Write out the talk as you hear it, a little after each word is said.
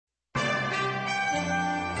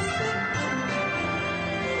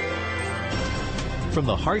From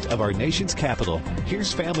the heart of our nation's capital,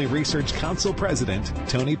 here's Family Research Council President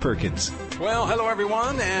Tony Perkins. Well, hello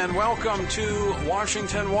everyone, and welcome to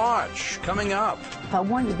Washington Watch. Coming up. If I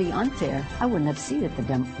wanted to be unfair, I wouldn't have seated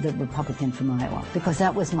the Republican from Iowa, because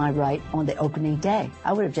that was my right on the opening day.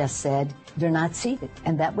 I would have just said, you're not seated,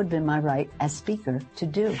 and that would have been my right as Speaker to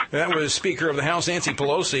do. That was Speaker of the House Nancy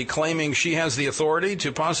Pelosi claiming she has the authority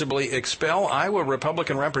to possibly expel Iowa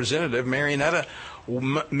Republican Representative Mariannetta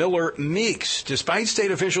Miller Meeks, despite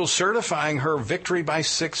state officials certifying her victory by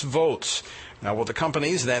 6 votes. Now, will the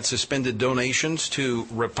companies that suspended donations to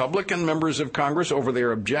Republican members of Congress over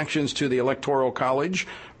their objections to the Electoral College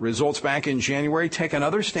results back in January take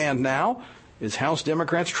another stand now as House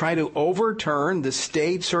Democrats try to overturn the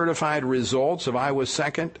state-certified results of Iowa's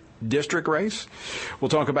 2nd district race? We'll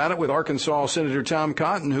talk about it with Arkansas Senator Tom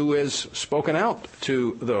Cotton, who has spoken out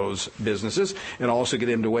to those businesses, and I'll also get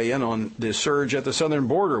him to weigh in on the surge at the southern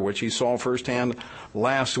border, which he saw firsthand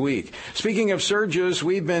last week. Speaking of surges,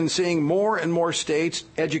 we've been seeing more and more states'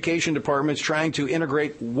 education departments trying to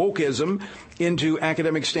integrate wokeism into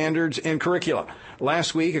academic standards and curricula.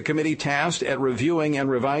 Last week, a committee tasked at reviewing and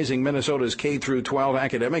revising Minnesota's K-12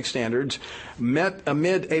 academic standards met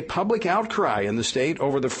amid a public outcry in the state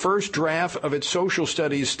over the first draft of its social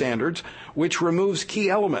studies standards, which removes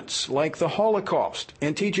key elements like the Holocaust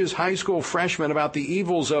and teaches high school freshmen about the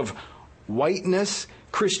evils of whiteness,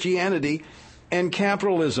 Christianity, and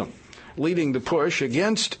capitalism. Leading the push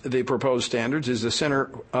against the proposed standards is the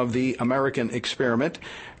Center of the American Experiment.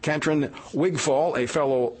 Katrin Wigfall, a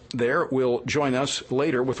fellow there, will join us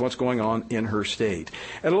later with what's going on in her state.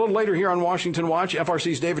 And a little later here on Washington Watch,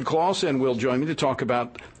 FRC's David Clausen will join me to talk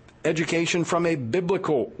about education from a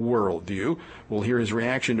biblical worldview. We'll hear his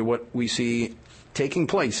reaction to what we see taking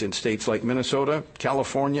place in states like Minnesota,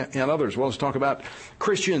 California, and others. Well, let's talk about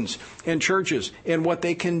Christians and churches and what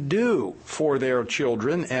they can do for their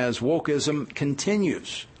children as wokeism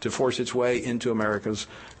continues to force its way into America's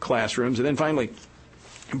classrooms. And then finally,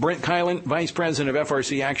 Brent Kylan, Vice President of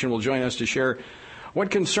FRC Action, will join us to share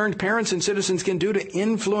what concerned parents and citizens can do to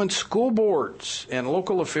influence school boards and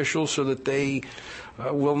local officials so that they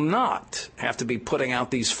will not have to be putting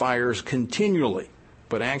out these fires continually,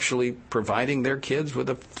 but actually providing their kids with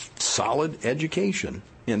a solid education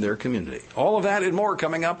in their community. All of that and more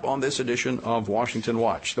coming up on this edition of Washington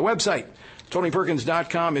Watch. The website,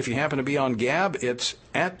 TonyPerkins.com. If you happen to be on Gab, it's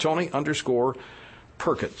at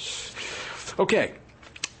Tony_Perkins. Okay.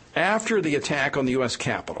 After the attack on the U.S.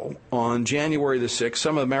 Capitol on January the 6th,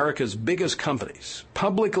 some of America's biggest companies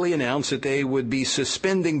publicly announced that they would be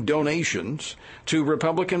suspending donations to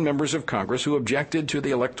Republican members of Congress who objected to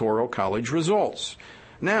the Electoral College results.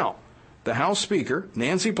 Now, the House Speaker,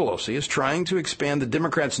 Nancy Pelosi, is trying to expand the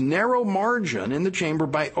Democrats' narrow margin in the chamber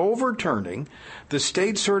by overturning the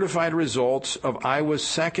state-certified results of Iowa's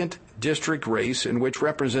 2nd district race, in which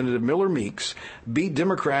Representative Miller Meeks beat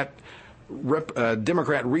Democrat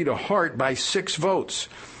Rita Hart by 6 votes.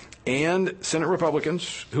 And Senate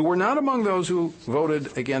Republicans, who were not among those who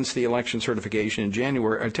voted against the election certification in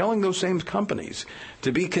January, are telling those same companies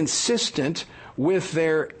to be consistent with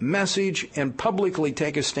their message and publicly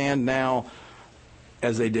take a stand now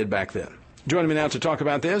as they did back then. Joining me now to talk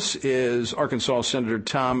about this is Arkansas Senator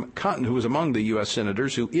Tom Cotton, who was among the U.S.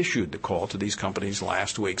 senators who issued the call to these companies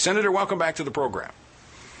last week. Senator, welcome back to the program.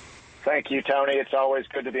 Thank you, Tony. It's always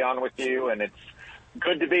good to be on with you, and it's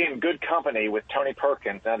good to be in good company with Tony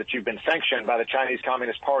Perkins now that you've been sanctioned by the Chinese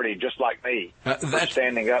Communist Party, just like me, for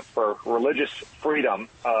standing up for religious freedom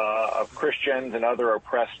of Christians and other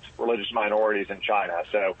oppressed religious minorities in China.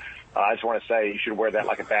 So I just want to say you should wear that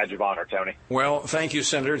like a badge of honor, Tony. Well, thank you,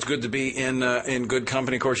 Senator. It's good to be in good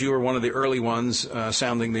company. Of course, you were one of the early ones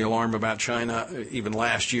sounding the alarm about China, even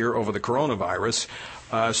last year over the coronavirus.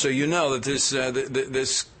 So you know that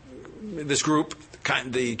this group,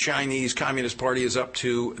 the Chinese Communist Party, is up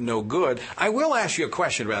to no good. I will ask you a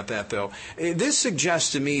question about that, though. This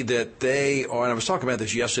suggests to me that they are, and I was talking about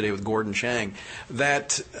this yesterday with Gordon Chang,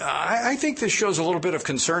 that I think this shows a little bit of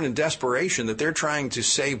concern and desperation that they're trying to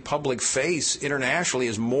save public face internationally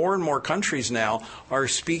as more and more countries now are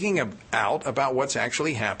speaking out about what's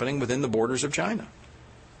actually happening within the borders of China.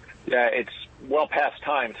 Yeah, it's well past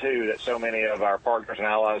time, too, that so many of our partners and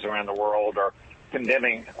allies around the world are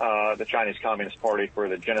condemning the Chinese Communist Party for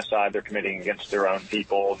the genocide they're committing against their own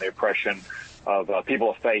people and the oppression of people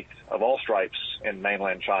of faith of all stripes in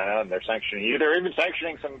mainland China. And they're sanctioning you. They're even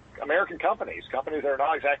sanctioning some American companies that are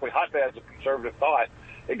not exactly hotbeds of conservative thought.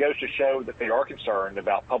 It goes to show that they are concerned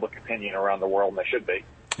about public opinion around the world, and they should be.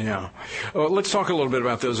 Yeah. Well, let's talk a little bit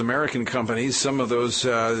about those American companies. Some of those,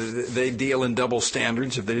 they deal in double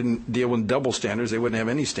standards. If they didn't deal in double standards, they wouldn't have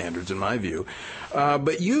any standards, in my view.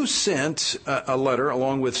 But you sent a letter,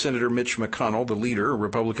 along with Senator Mitch McConnell, the leader,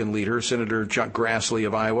 Republican leader, Senator Chuck Grassley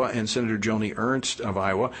of Iowa, and Senator Joni Ernst of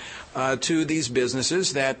Iowa, to these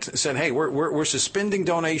businesses that said, hey, we're suspending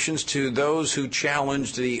donations to those who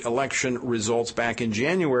challenged the election results back in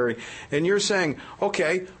January. And you're saying,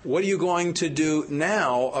 okay, what are you going to do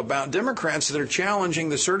now about Democrats that are challenging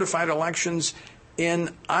the certified elections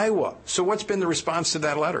in Iowa? So what's been the response to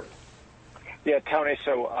that letter? Yeah, Tony,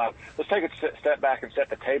 so let's take a step back and set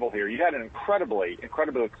the table here. You had an incredibly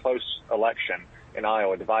close election in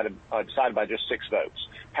Iowa, decided by just 6 votes.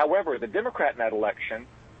 However, the Democrat in that election,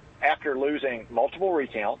 after losing multiple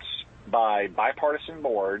recounts by bipartisan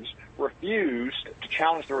boards, refused to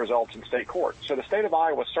challenge the results in state court. So the state of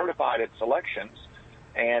Iowa certified its elections,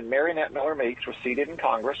 and Mariannette Miller Meeks was seated in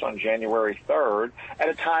Congress on January 3rd at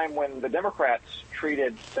a time when the Democrats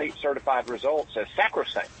treated state-certified results as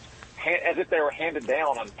sacrosanct, as if they were handed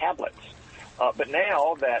down on tablets. But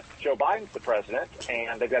now that Joe Biden's the president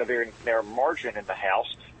and they've got a very narrow margin in the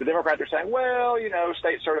House, the Democrats are saying, well,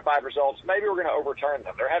 state-certified results, maybe we're going to overturn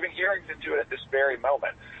them. They're having hearings into it at this very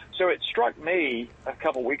moment. So it struck me a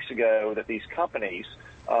couple weeks ago that these companies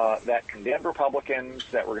that condemned Republicans,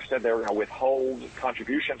 that said they were going to withhold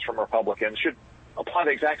contributions from Republicans, should apply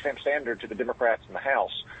the exact same standard to the Democrats in the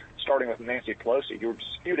House, starting with Nancy Pelosi, who are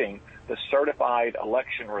disputing the certified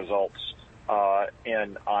election results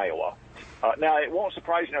in Iowa. Now, it won't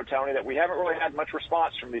surprise you, Tony, that we haven't really had much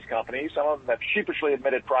response from these companies. Some of them have sheepishly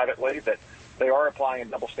admitted privately that they are applying a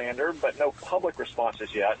double standard, but no public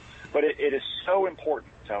responses yet. But it is so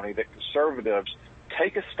important, Tony, that conservatives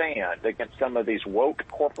take a stand against some of these woke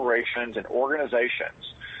corporations and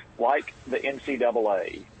organizations like the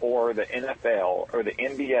NCAA or the NFL or the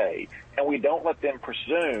NBA, and we don't let them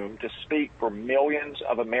presume to speak for millions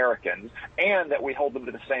of Americans, and that we hold them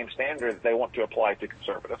to the same standard that they want to apply to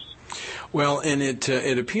conservatives. Well, and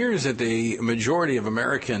it appears that the majority of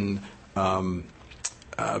American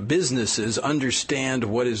businesses understand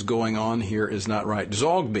what is going on here is not right.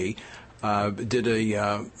 Zogby did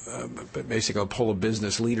basically a poll of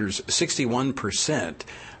business leaders. 61%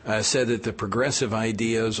 said that the progressive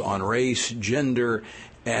ideas on race, gender,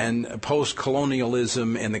 and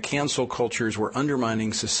post-colonialism and the cancel cultures were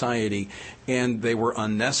undermining society, and they were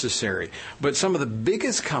unnecessary. But some of the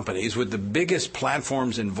biggest companies with the biggest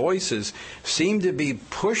platforms and voices seem to be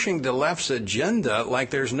pushing the left's agenda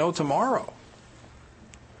like there's no tomorrow.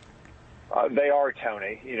 They are,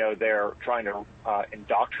 Tony. They're trying to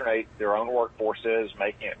indoctrinate their own workforces,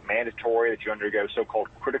 making it mandatory that you undergo so-called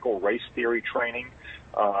critical race theory training,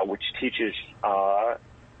 which teaches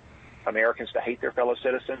Americans to hate their fellow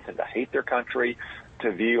citizens and to hate their country,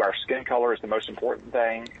 to view our skin color as the most important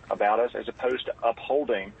thing about us, as opposed to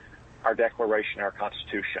upholding our Declaration, our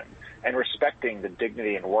Constitution, and respecting the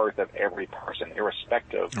dignity and worth of every person,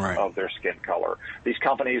 irrespective of their skin color. These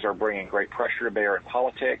companies are bringing great pressure to bear in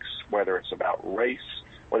politics, whether it's about race,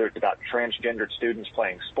 whether it's about transgendered students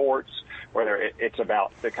playing sports, whether it's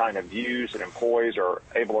about the kind of views that employees are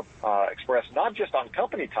able to express, not just on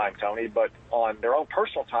company time, Tony, but on their own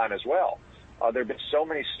personal time as well. There have been so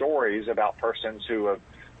many stories about persons who have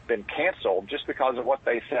been canceled just because of what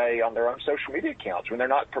they say on their own social media accounts when they're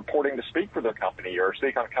not purporting to speak for their company or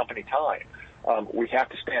speak on company time. We have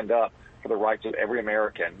to stand up for the rights of every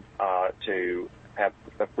American to have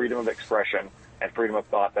the freedom of expression and freedom of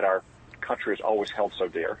thought that our country has always held so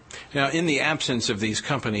dear. Now, in the absence of these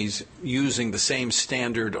companies using the same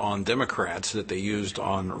standard on Democrats that they used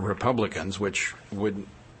on Republicans, which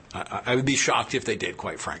I would be shocked if they did,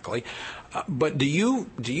 quite frankly. But do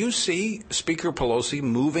you see Speaker Pelosi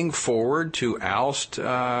moving forward to oust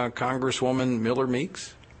Congresswoman Miller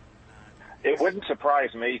Meeks? It wouldn't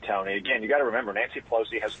surprise me, Tony. Again, you got to remember, Nancy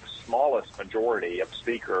Pelosi has the smallest majority of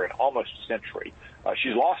Speaker in almost a century.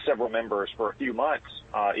 She's lost several members for a few months,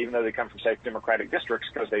 even though they come from safe Democratic districts,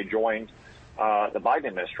 because they joined the Biden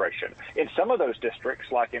administration. In some of those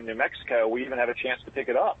districts, like in New Mexico, we even have a chance to pick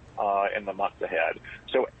it up in the months ahead.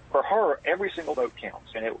 So for her, every single vote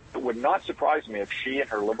counts, and it would not surprise me if she and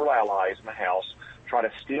her liberal allies in the House try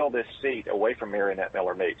to steal this seat away from Mariannette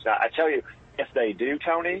Miller Meeks. Now, I tell you, if they do,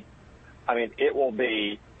 Tony, I mean, it will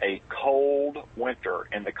be a cold winter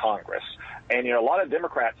in the Congress. And, a lot of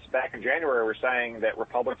Democrats back in January were saying that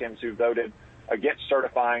Republicans who voted against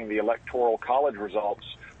certifying the Electoral College results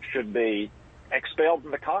should be expelled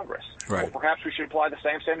from the Congress. Right. Well, perhaps we should apply the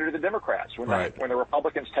same standard to the Democrats. When the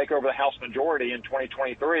Republicans take over the House majority in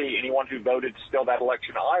 2023, anyone who voted to steal that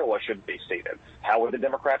election in Iowa should be seated. How would the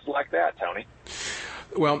Democrats like that, Tony?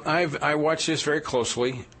 Well, I watch this very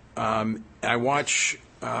closely. I watch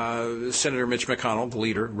Senator Mitch McConnell, the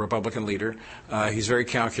leader, Republican leader. He's very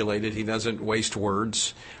calculated. He doesn't waste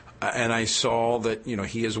words. And I saw that,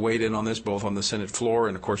 he has weighed in on this both on the Senate floor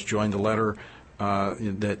and, of course, joined the letter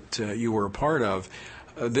that you were a part of.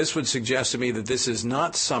 This would suggest to me that this is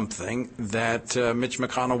not something that Mitch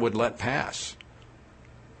McConnell would let pass.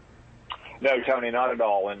 No, Tony, not at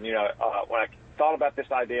all. And, when I thought about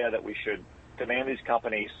this idea that we should demand these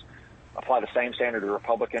companies apply the same standard to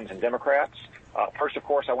Republicans and Democrats, first, of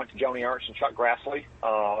course, I went to Joni Ernst and Chuck Grassley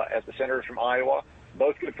as the senators from Iowa.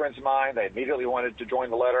 Both good friends of mine. They immediately wanted to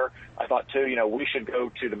join the letter. I thought, too, we should go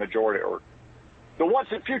to the majority or the once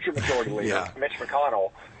and future majority leader, Mitch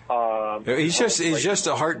McConnell. He's just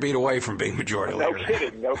a heartbeat away from being majority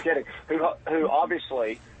leader. No kidding. Who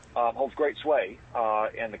obviously holds great sway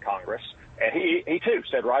in the Congress. And he too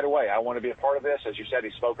said right away, I want to be a part of this. As you said,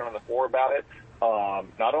 he's spoken on the floor about it.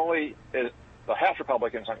 Not only is the House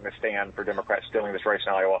Republicans not going to stand for Democrats stealing this race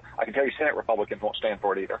in Iowa, I can tell you Senate Republicans won't stand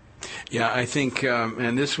for it either. Yeah, I think,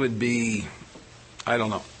 and this would be, I don't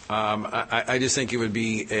know. I just think it would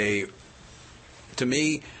be to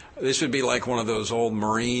me, this would be like one of those old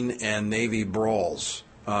Marine and Navy brawls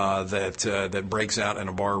that breaks out in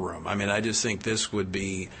a bar room. I mean, I just think this would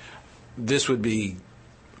be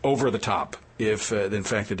over the top if, in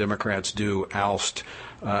fact, the Democrats do oust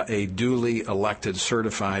a duly elected,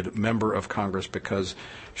 certified member of Congress because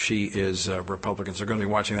she is Republican. So they're going to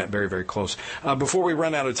be watching that very, very close. Before we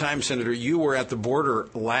run out of time, Senator, you were at the border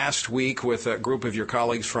last week with a group of your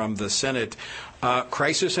colleagues from the Senate.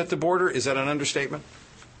 Crisis at the border, is that an understatement?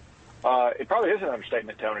 It probably is an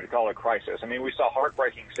understatement, Tony, to call it a crisis. I mean, we saw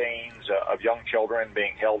heartbreaking scenes of young children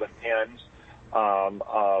being held in pens,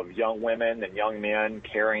 of young women and young men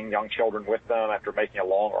carrying young children with them after making a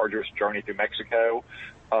long, arduous journey through Mexico.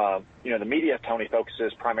 The media, Tony,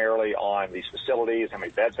 focuses primarily on these facilities, how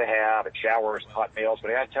many beds they have, and showers and hot meals.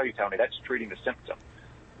 But I got to tell you, Tony, that's treating the symptom,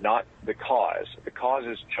 not the cause. The cause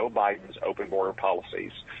is Joe Biden's open border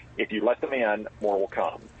policies. If you let them in, more will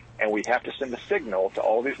come. And we have to send a signal to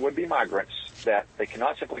all these would-be migrants that they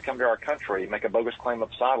cannot simply come to our country, make a bogus claim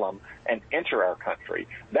of asylum, and enter our country.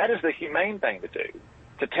 That is the humane thing to do,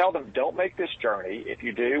 to tell them, don't make this journey. If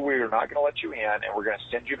you do, we are not going to let you in, and we're going to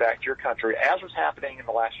send you back to your country, as was happening in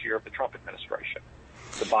the last year of the Trump administration.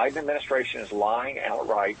 The Biden administration is lying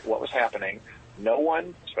outright what was happening. No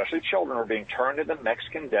one, especially children, were being turned into the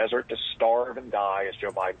Mexican desert to starve and die, as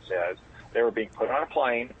Joe Biden says. They were being put on a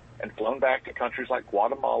plane and flown back to countries like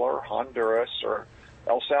Guatemala or Honduras or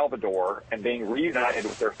El Salvador and being reunited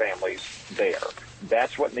with their families there.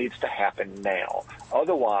 That's what needs to happen now.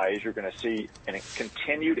 Otherwise, you're going to see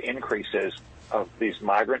continued increases of these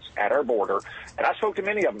migrants at our border. And I spoke to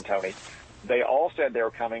many of them, Tony. They all said they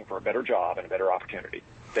were coming for a better job and a better opportunity.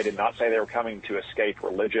 They did not say they were coming to escape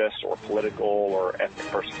religious or political or ethnic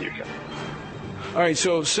persecution. All right,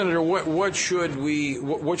 so, Senator, what should we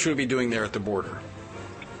be doing there at the border?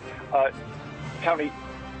 Tony,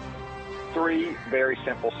 three very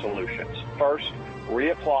simple solutions. First,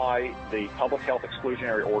 reapply the public health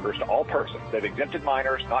exclusionary orders to all persons. They've exempted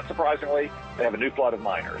minors. Not surprisingly, they have a new flood of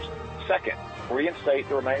minors. Second, reinstate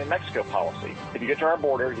the Remain in Mexico policy. If you get to our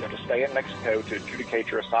border, you have to stay in Mexico to adjudicate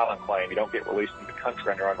your asylum claim. You don't get released from the country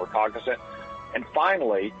under unrecognizant. And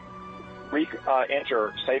finally,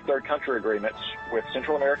 enter safeguard country agreements with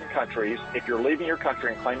Central American countries. If you're leaving your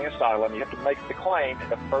country and claiming asylum, you have to make the claim in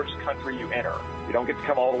the first country you enter. You don't get to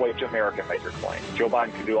come all the way to America and make your claim. Joe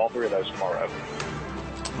Biden can do all three of those tomorrow.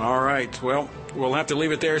 All right. Well, we'll have to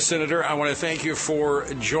leave it there, Senator. I want to thank you for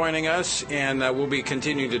joining us, and we'll be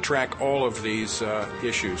continuing to track all of these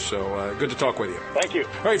issues. So good to talk with you. Thank you.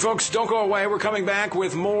 All right, folks, don't go away. We're coming back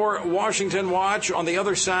with more Washington Watch on the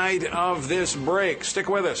other side of this break. Stick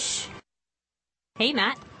with us. Hey,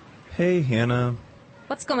 Matt. Hey, Hannah.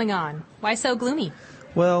 What's going on? Why so gloomy?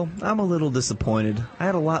 Well, I'm a little disappointed. I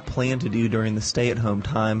had a lot planned to do during the stay-at-home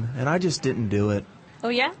time, and I just didn't do it. Oh,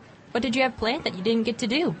 yeah? What did you have planned that you didn't get to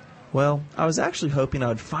do? Well, I was actually hoping I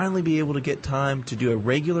would finally be able to get time to do a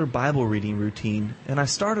regular Bible reading routine, and I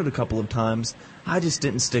started a couple of times. I just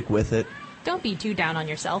didn't stick with it. Don't be too down on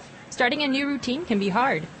yourself. Starting a new routine can be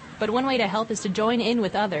hard, but one way to help is to join in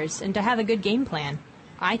with others and to have a good game plan.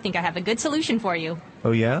 I think I have a good solution for you.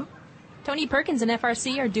 Oh, yeah? Tony Perkins and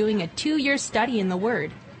FRC are doing a 2-year study in the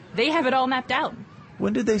Word. They have it all mapped out.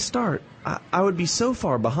 When did they start? I would be so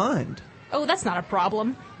far behind. Oh, that's not a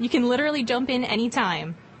problem. You can literally jump in any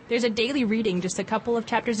time. There's a daily reading, just a couple of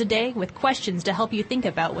chapters a day, with questions to help you think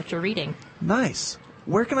about what you're reading. Nice.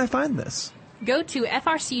 Where can I find this? Go to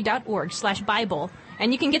frc.org/Bible,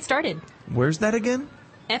 and you can get started. Where's that again?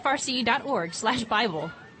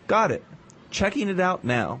 frc.org/Bible. Got it. Checking it out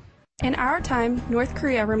now. In our time, North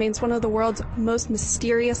Korea remains one of the world's most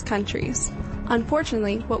mysterious countries.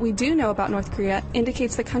 Unfortunately, what we do know about North Korea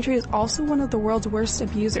indicates the country is also one of the world's worst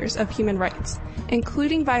abusers of human rights,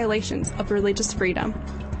 including violations of religious freedom.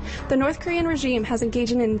 The North Korean regime has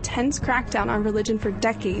engaged in an intense crackdown on religion for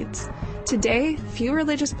decades. Today, few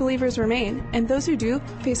religious believers remain, and those who do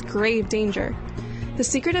face grave danger. The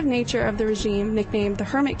secretive nature of the regime, nicknamed the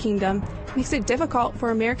Hermit Kingdom, makes it difficult for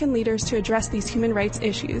American leaders to address these human rights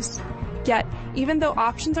issues. Yet, even though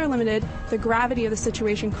options are limited, the gravity of the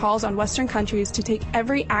situation calls on Western countries to take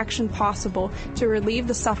every action possible to relieve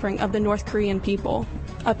the suffering of the North Korean people,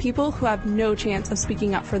 a people who have no chance of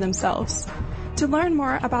speaking up for themselves. To learn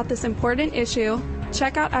more about this important issue,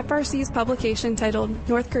 check out FRC's publication titled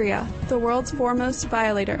North Korea, the World's Foremost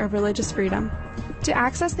Violator of Religious Freedom. To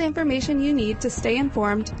access the information you need to stay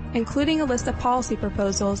informed, including a list of policy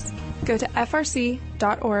proposals, go to frc.org/North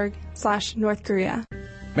Korea.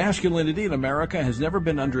 Masculinity in America has never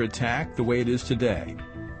been under attack the way it is today.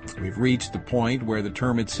 We've reached the point where the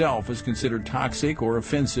term itself is considered toxic or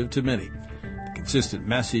offensive to many. The consistent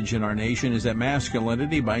message in our nation is that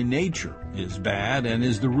masculinity by nature is bad and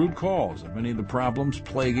is the root cause of many of the problems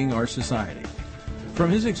plaguing our society. From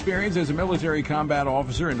his experience as a military combat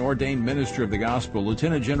officer and ordained minister of the gospel,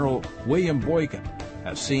 Lieutenant General William Boykin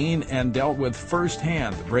has seen and dealt with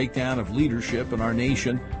firsthand the breakdown of leadership in our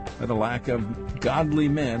nation by the lack of godly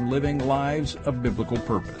men living lives of biblical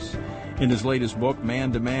purpose. In his latest book,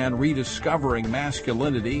 Man to Man, Rediscovering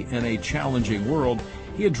Masculinity in a Challenging World,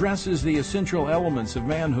 he addresses the essential elements of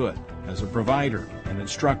manhood as a provider, an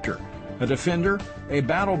instructor, a defender, a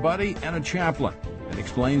battle buddy, and a chaplain, and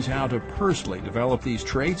explains how to personally develop these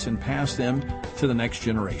traits and pass them to the next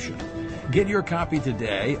generation. Get your copy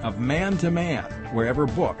today of Man to Man, wherever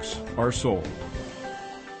books are sold.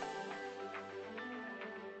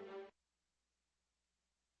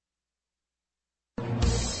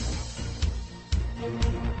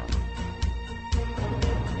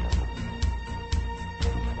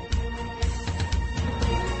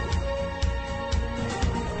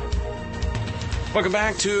 Welcome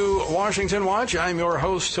back to Washington Watch. I'm your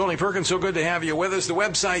host, Tony Perkins. So good to have you with us. The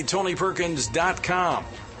website, TonyPerkins.com.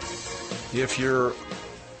 If you're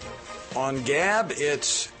on Gab,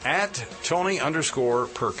 it's at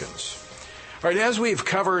Tony_Perkins. All right, as we've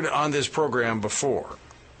covered on this program before,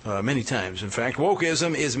 many times, in fact,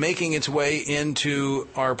 wokeism is making its way into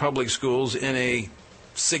our public schools in a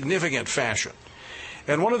significant fashion.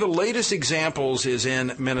 And one of the latest examples is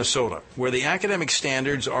in Minnesota, where the academic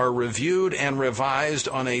standards are reviewed and revised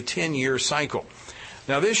on a 10-year cycle.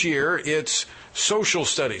 Now, this year, it's social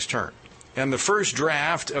studies' turn. And the first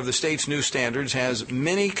draft of the state's new standards has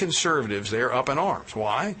many conservatives there up in arms.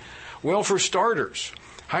 Why? Well, for starters,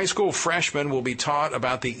 high school freshmen will be taught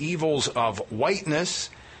about the evils of whiteness,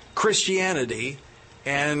 Christianity,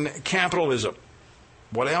 and capitalism.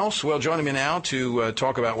 What else? Well, joining me now to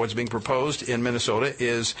talk about what's being proposed in Minnesota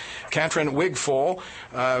is Katrin Wigfall,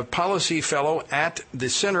 policy fellow at the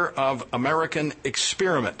Center of the American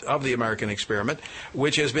Experiment,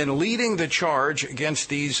 which has been leading the charge against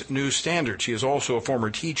these new standards. She is also a former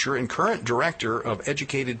teacher and current director of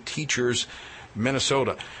Educated Teachers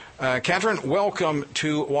Minnesota. Katrin, welcome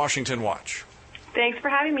to Washington Watch. Thanks for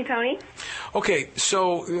having me, Tony. Okay,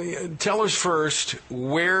 so tell us first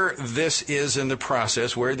where this is in the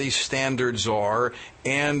process, where these standards are,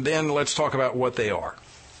 and then let's talk about what they are.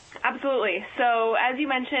 Absolutely. So as you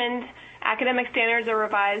mentioned, academic standards are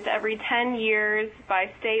revised every 10 years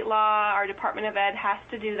by state law. Our Department of Ed has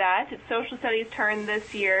to do that. It's social studies' turn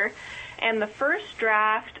this year. And the first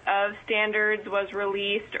draft of standards was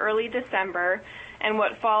released early December. And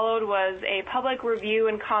what followed was a public review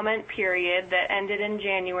and comment period that ended in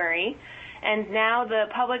January. And now the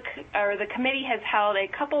committee has held a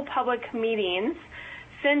couple public meetings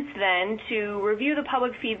since then to review the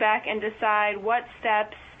public feedback and decide what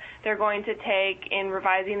steps they're going to take in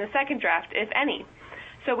revising the second draft, if any.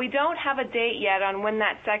 So we don't have a date yet on when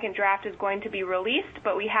that second draft is going to be released,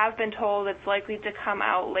 but we have been told it's likely to come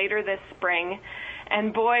out later this spring.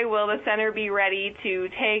 And boy, will the center be ready to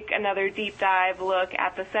take another deep dive look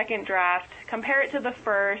at the second draft, compare it to the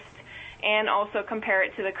first, and also compare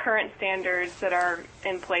it to the current standards that are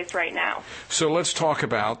in place right now. So let's talk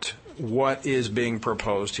about what is being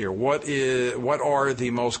proposed here. What are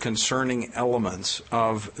the most concerning elements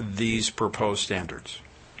of these proposed standards?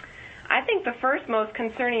 I think the first most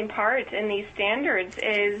concerning part in these standards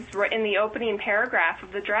is in the opening paragraph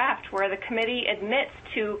of the draft, where the committee admits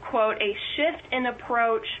to, quote, a shift in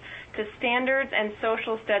approach to standards and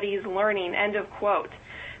social studies learning, end of quote.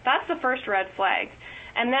 That's the first red flag.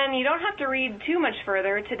 And then you don't have to read too much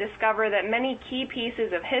further to discover that many key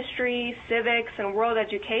pieces of history, civics, and world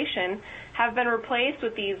education have been replaced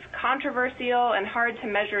with these controversial and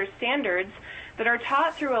hard-to-measure standards that are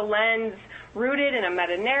taught through a lens rooted in a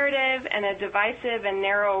meta-narrative and a divisive and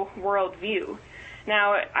narrow worldview.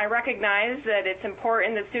 Now, I recognize that it's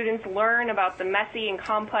important that students learn about the messy and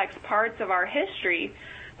complex parts of our history,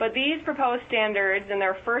 but these proposed standards in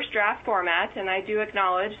their first draft format, and I do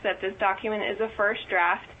acknowledge that this document is a first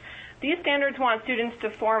draft, these standards want students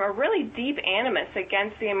to form a really deep animus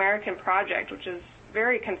against the American project, which is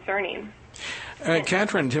very concerning.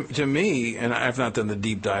 Catherine, to me, and I've not done the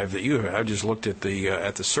deep dive that you have, I've just looked at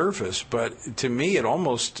the surface, but to me it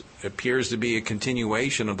almost appears to be a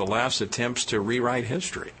continuation of the left's attempts to rewrite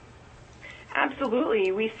history.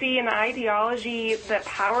 Absolutely. We see an ideology that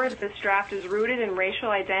powers this draft is rooted in racial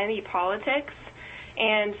identity politics,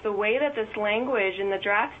 and the way that this language in the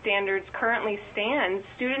draft standards currently stands,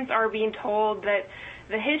 students are being told that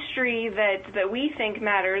the history that we think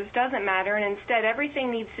matters doesn't matter, and instead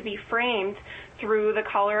everything needs to be framed through the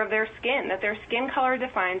color of their skin, that their skin color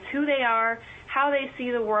defines who they are, how they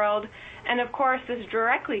see the world, and of course this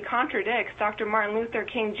directly contradicts Dr. Martin Luther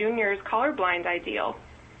King Jr.'s colorblind ideal.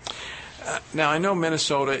 Now, I know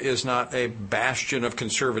Minnesota is not a bastion of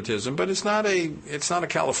conservatism, but it's not a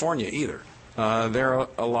California either. There are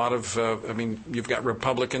a lot of, you've got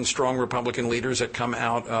strong Republican leaders that come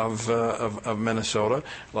out of Minnesota,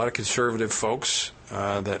 a lot of conservative folks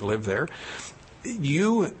that live there.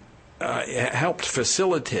 You helped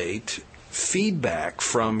facilitate feedback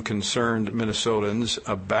from concerned Minnesotans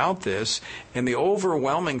about this, and the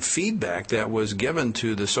overwhelming feedback that was given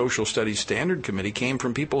to the Social Studies Standard Committee came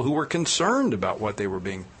from people who were concerned about what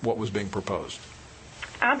was being proposed.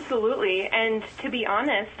 Absolutely, and to be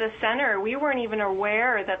honest, the center, we weren't even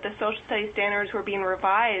aware that the Social Studies standards were being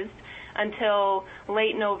revised until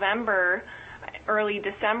late November, early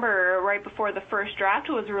December, right before the first draft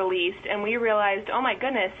was released, and we realized, oh my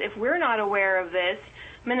goodness, if we're not aware of this,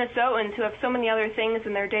 Minnesotans who have so many other things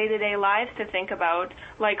in their day-to-day lives to think about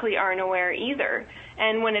likely aren't aware either.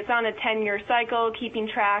 And when it's on a 10-year cycle, keeping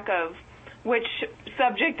track of which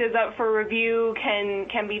subject is up for review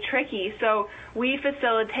can be tricky. So we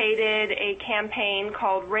facilitated a campaign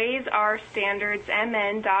called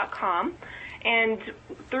RaiseOurStandardsMN.com, and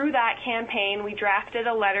through that campaign we drafted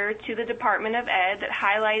a letter to the Department of Ed that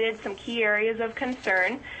highlighted some key areas of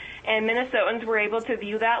concern, and Minnesotans were able to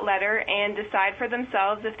view that letter and decide for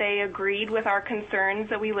themselves if they agreed with our concerns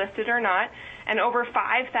that we listed or not. And over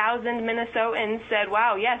 5,000 Minnesotans said,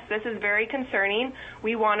 wow, yes, this is very concerning.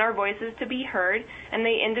 We want our voices to be heard. And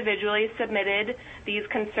they individually submitted these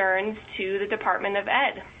concerns to the Department of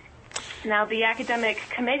Ed. Now, the academic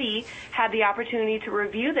committee had the opportunity to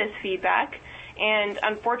review this feedback, and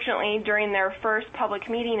unfortunately, during their first public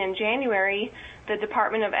meeting in January, the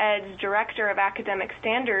Department of Ed's Director of Academic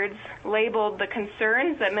Standards labeled the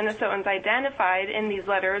concerns that Minnesotans identified in these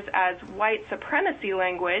letters as white supremacy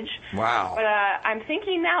language. Wow. But I'm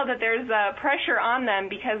thinking now that there's pressure on them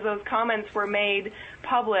because those comments were made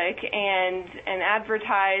public and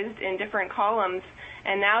advertised in different columns,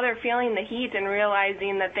 and now they're feeling the heat and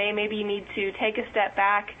realizing that they maybe need to take a step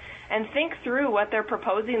back and think through what they're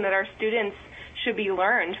proposing that our students should be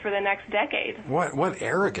learned for the next decade. What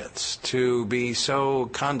arrogance to be so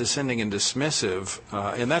condescending and dismissive,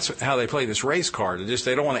 and that's how they play this race card.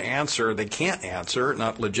 They don't want to answer, they can't answer,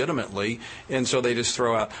 not legitimately, and so they just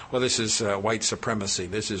throw out, well, this is white supremacy,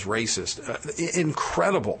 this is racist.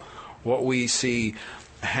 Incredible what we see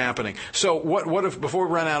happening. So what if, before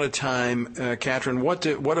we run out of time, Catherine, what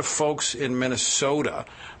if folks in Minnesota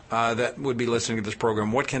that would be listening to this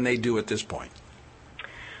program, what can they do at this point?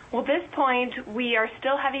 Well, at this point, we are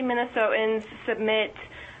still having Minnesotans submit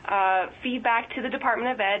feedback to the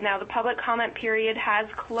Department of Ed. Now, the public comment period has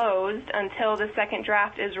closed until the second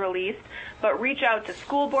draft is released, but reach out to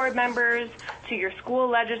school board members, to your school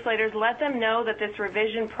legislators, let them know that this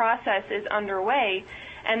revision process is underway,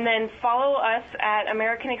 and then follow us at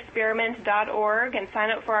AmericanExperiment.org and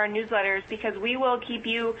sign up for our newsletters, because we will keep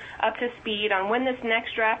you up to speed on when this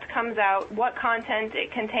next draft comes out, what content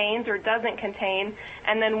it contains or doesn't contain,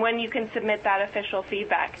 and then when you can submit that official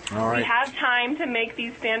feedback. All right. We have time to make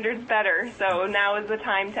these standards better, so now is the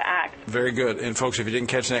time to act. Very good. And folks, if you didn't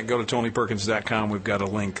catch that, go to TonyPerkins.com. We've got a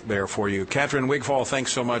link there for you. Catherine Wigfall,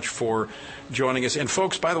 thanks so much for joining us. And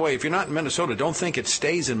folks, by the way, if you're not in Minnesota, don't think it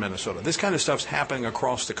stays in Minnesota. This kind of stuff's happening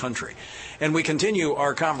across the country. And we continue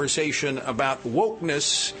our conversation about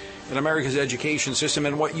wokeness in America's education system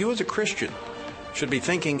and what you as a Christian should be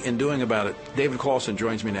thinking and doing about it. David Clawson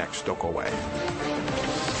joins me next. Don't go away.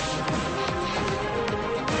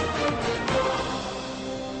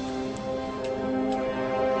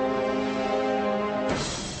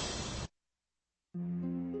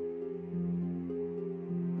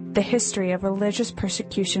 The history of religious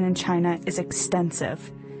persecution in China is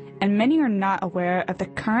extensive, and many are not aware of the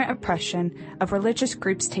current oppression of religious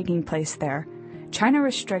groups taking place there. China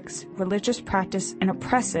restricts religious practice and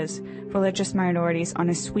oppresses religious minorities on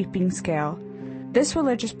a sweeping scale. This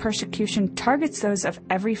religious persecution targets those of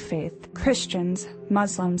every faith. Christians,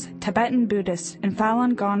 Muslims, Tibetan Buddhists, and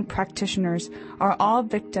Falun Gong practitioners are all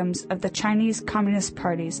victims of the Chinese Communist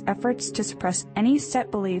Party's efforts to suppress any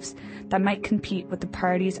set beliefs that might compete with the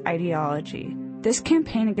party's ideology. This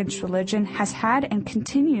campaign against religion has had and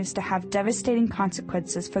continues to have devastating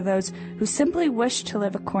consequences for those who simply wish to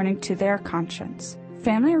live according to their conscience.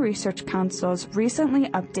 Family Research Council's recently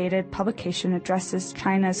updated publication addresses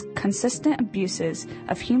China's consistent abuses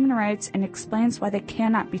of human rights and explains why they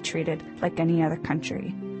cannot be treated like any other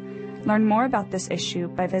country. Learn more about this issue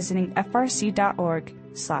by visiting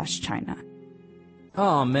frc.org/China.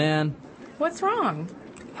 Oh, man. What's wrong?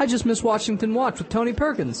 I just missed Washington Watch with Tony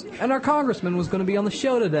Perkins, and our congressman was going to be on the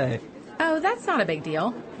show today. Oh, that's not a big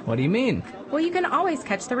deal. What do you mean? Well, you can always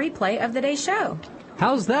catch the replay of the day's show.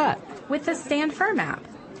 How's that? With the Stand Firm app.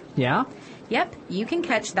 Yeah? Yep, you can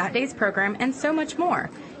catch that day's program and so much more.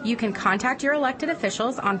 You can contact your elected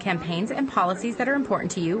officials on campaigns and policies that are important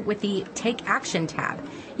to you with the Take Action tab.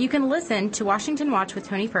 You can listen to Washington Watch with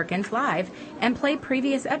Tony Perkins live and play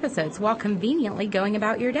previous episodes while conveniently going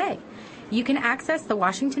about your day. You can access the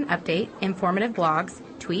Washington Update, informative blogs,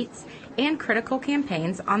 tweets, and critical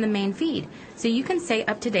campaigns on the main feed, so you can stay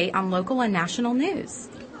up to date on local and national news.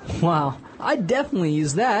 Wow, I definitely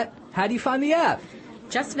use that. How do you find the app?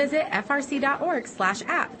 Just visit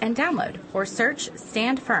frc.org/app and download, or search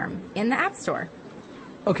Stand Firm in the App Store.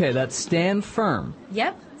 Okay, that's Stand Firm.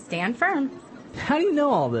 Yep, Stand Firm. How do you know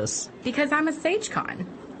all this? Because I'm a SageCon,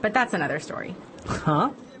 but that's another story.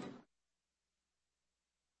 Huh?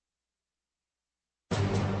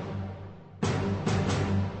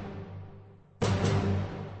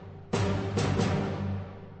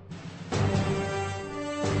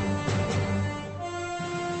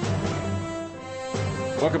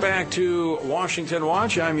 Welcome back to Washington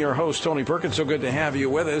Watch. I'm your host, Tony Perkins. So good to have you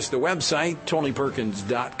with us. The website,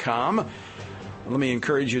 TonyPerkins.com. Let me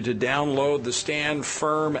encourage you to download the Stand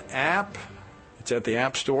Firm app. It's at the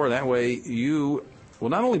App Store. That way you will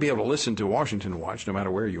not only be able to listen to Washington Watch no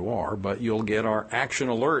matter where you are, but you'll get our action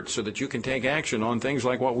alerts so that you can take action on things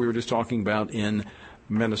like what we were just talking about in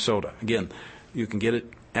Minnesota. Again, you can get it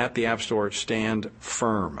at the App Store, Stand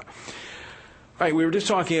Firm. All right, we were just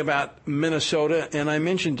talking about Minnesota, and I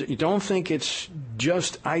mentioned you don't think it's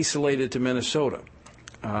just isolated to Minnesota.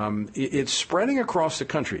 It's spreading across the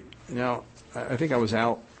country. Now, I think I was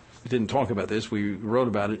out, didn't talk about this. We wrote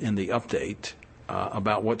about it in the update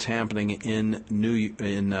about what's happening in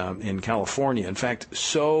California. In fact,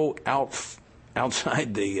 so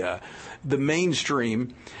outside the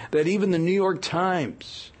mainstream that even the New York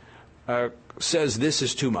Times says this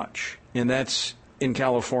is too much, and that's in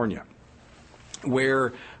California,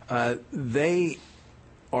 where they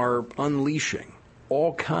are unleashing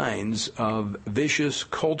all kinds of vicious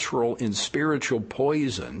cultural and spiritual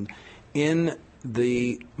poison in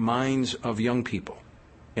the minds of young people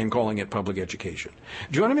and calling it public education.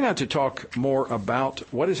 Joining me now to talk more about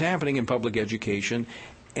what is happening in public education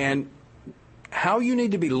and how you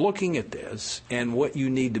need to be looking at this and what you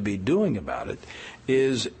need to be doing about it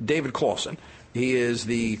is David Clausen. He is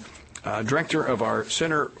the director of our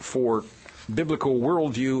Center for Biblical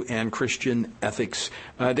Worldview and Christian Ethics.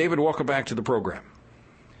 David, welcome back to the program.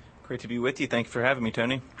 Great to be with you. Thank you for having me,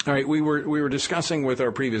 Tony. All right, we were discussing with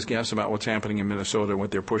our previous guests about what's happening in Minnesota and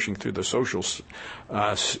what they're pushing through the social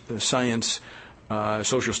science,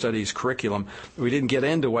 social studies curriculum. We didn't get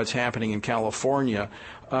into what's happening in California.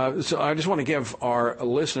 So I just want to give our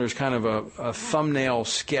listeners kind of a thumbnail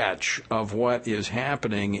sketch of what is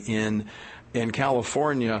happening in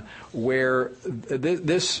California, where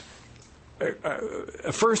this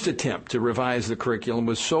a first attempt to revise the curriculum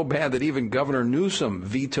was so bad that even Governor Newsom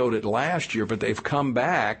vetoed it last year, but they've come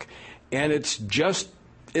back, and it's just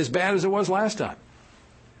as bad as it was last time.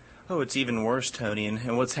 Oh, it's even worse, Tony.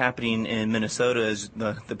 And what's happening in Minnesota, as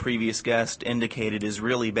the previous guest indicated, is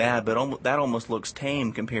really bad, but that almost looks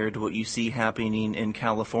tame compared to what you see happening in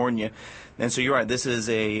California. And so you're right, this is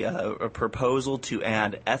a proposal to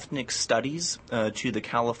add ethnic studies to the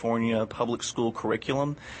California public school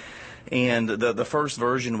curriculum. And the first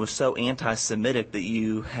version was so anti-Semitic that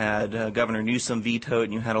you had Governor Newsom veto it,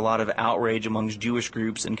 and you had a lot of outrage amongst Jewish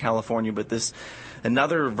groups in California. But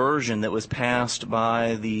another version that was passed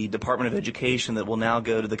by the Department of Education that will now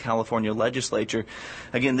go to the California legislature,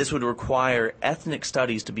 again, this would require ethnic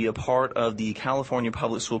studies to be a part of the California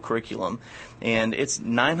public school curriculum. And it's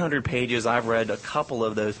 900 pages. I've read a couple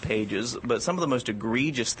of those pages. But some of the most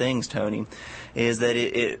egregious things, Tony, is that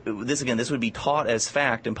this would be taught as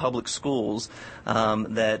fact in public schools,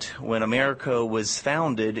 that when America was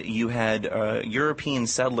founded, you had European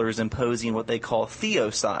settlers imposing what they call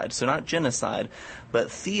theocide. So not genocide,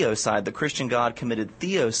 but theocide. The Christian God committed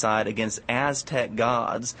theocide against Aztec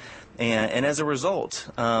gods. And as a result,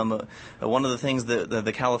 one of the things that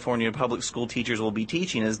the California public school teachers will be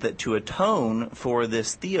teaching is that to atone for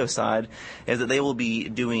this theocide is that they will be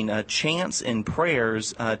doing chants and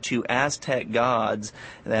prayers to Aztec gods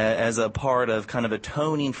as a part of kind of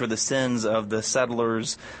atoning for the sins of the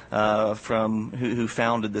settlers from who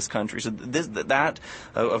founded this country. So that,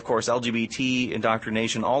 of course, LGBT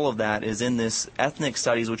indoctrination, all of that is in this ethnic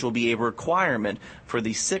studies, which will be a requirement for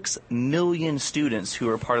the 6 million students who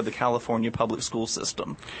are part of the California public school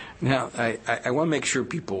system. Now, I want to make sure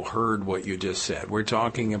people heard what you just said. We're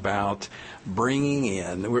talking about bringing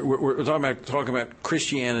in, we're talking about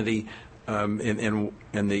Christianity and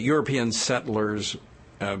the European settlers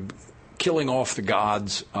killing off the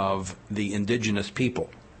gods of the indigenous people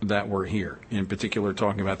that were here. In particular,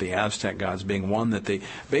 talking about the Aztec gods being one that they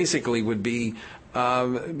basically would be,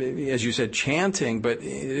 as you said, chanting, but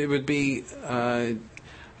it would be,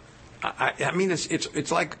 I mean,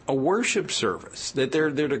 it's like a worship service that they're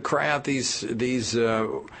to cry out these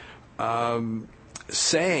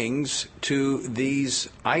sayings to these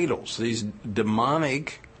idols, these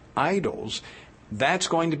demonic idols. That's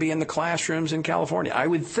going to be in the classrooms in California. I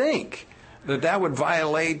would think that would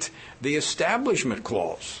violate the Establishment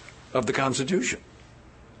Clause of the Constitution.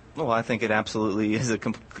 Well, I think it absolutely is a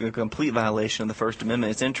complete violation of the First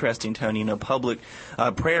Amendment. It's interesting, Tony, public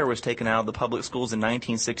prayer was taken out of the public schools in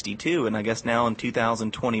 1962, and I guess now in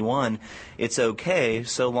 2021, it's okay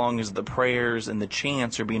so long as the prayers and the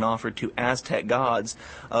chants are being offered to Aztec gods.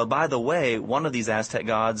 By the way, one of these Aztec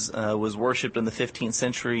gods was worshipped in the 15th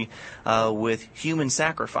century with human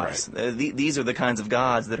sacrifice. Right. These are the kinds of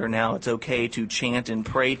gods that are now it's okay to chant and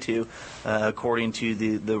pray to, according to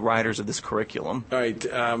the writers of this curriculum. All right.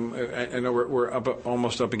 I know we're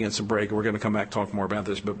almost up against a break. We're going to come back and talk more about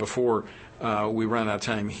this. But before we run out of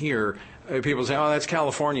time here, people say, oh, that's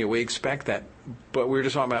California. We expect that. But we were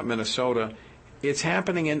just talking about Minnesota. It's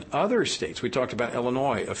happening in other states. We talked about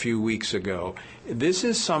Illinois a few weeks ago. This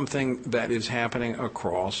is something that is happening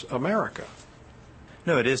across America.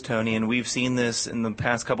 No, it is, Tony, and we've seen this in the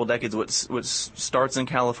past couple decades. What starts in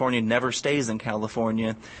California never stays in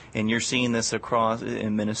California, and you're seeing this across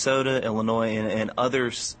in Minnesota, Illinois, and other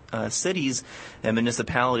cities and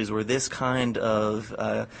municipalities where this kind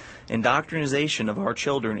of indoctrination of our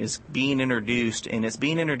children is being introduced, and it's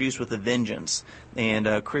being introduced with a vengeance.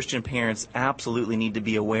 And Christian parents absolutely need to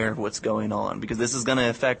be aware of what's going on, because this is going to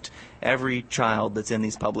affect every child that's in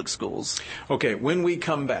these public schools. Okay, when we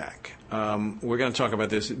come back, we're going to talk about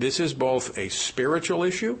this. This is both a spiritual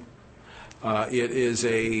issue, it is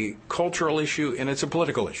a cultural issue, and it's a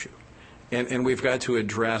political issue. And we've got to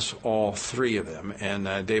address all three of them.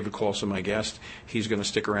 And David Clawson, my guest, he's going to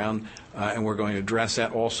stick around, and we're going to address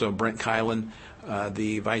that. Also, Brent Kylan,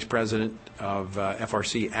 the Vice President of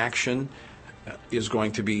FRC Action, is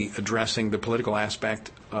going to be addressing the political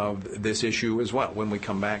aspect of this issue as well when we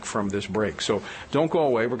come back from this break. So don't go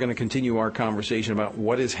away. We're going to continue our conversation about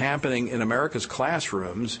what is happening in America's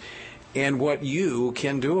classrooms and what you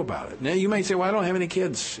can do about it. Now, you might say, well, I don't have any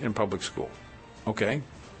kids in public school. Okay.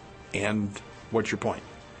 And what's your point?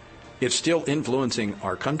 It's still influencing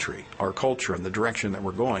our country, our culture, and the direction that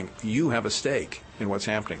we're going. You have a stake in what's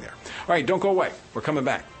happening there. All right, don't go away. We're coming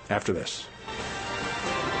back after this.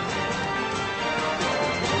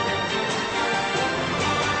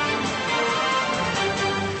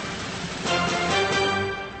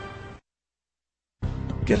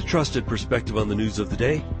 Get a trusted perspective on the news of the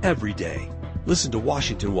day every day. Listen to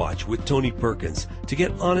Washington Watch with Tony Perkins to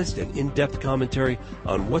get honest and in-depth commentary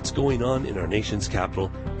on what's going on in our nation's capital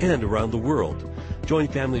and around the world. Join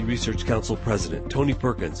Family Research Council President Tony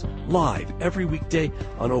Perkins live every weekday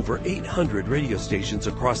on over 800 radio stations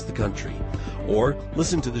across the country. Or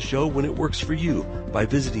listen to the show when it works for you by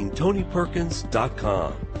visiting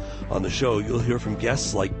TonyPerkins.com. On the show, you'll hear from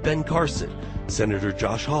guests like Ben Carson, Senator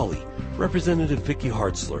Josh Hawley, Representative Vicky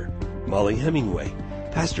Hartzler, Molly Hemingway,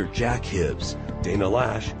 Pastor Jack Hibbs, Dana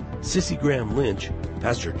Lash, Sissy Graham Lynch,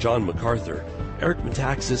 Pastor John MacArthur, Eric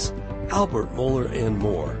Metaxas, Albert Mohler, and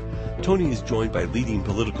more. Tony is joined by leading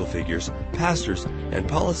political figures, pastors, and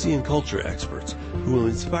policy and culture experts who will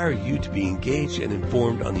inspire you to be engaged and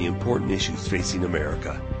informed on the important issues facing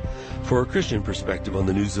America. For a Christian perspective on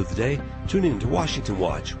the news of the day, tune in to Washington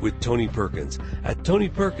Watch with Tony Perkins at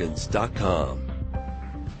TonyPerkins.com.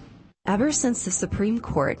 Ever since the Supreme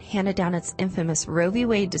Court handed down its infamous Roe v.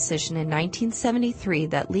 Wade decision in 1973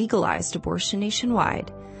 that legalized abortion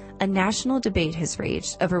nationwide, a national debate has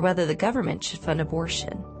raged over whether the government should fund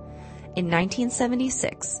abortion. In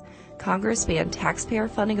 1976, Congress banned taxpayer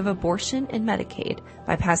funding of abortion and Medicaid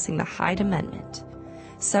by passing the Hyde Amendment.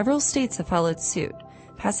 Several states have followed suit,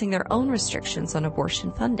 passing their own restrictions on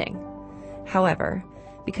abortion funding. However,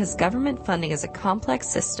 because government funding is a complex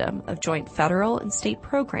system of joint federal and state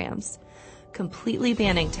programs, completely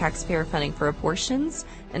banning taxpayer funding for abortions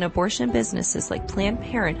and abortion businesses like Planned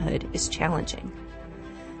Parenthood is challenging.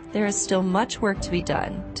 There is still much work to be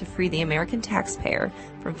done to free the American taxpayer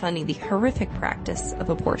from funding the horrific practice of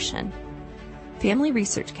abortion. Family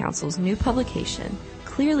Research Council's new publication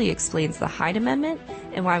clearly explains the Hyde Amendment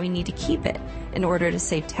and why we need to keep it in order to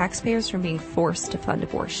save taxpayers from being forced to fund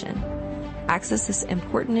abortion. Access this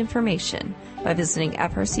important information by visiting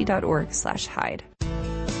frc.org/Hyde.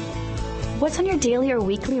 What's on your daily or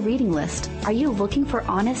weekly reading list? Are you looking for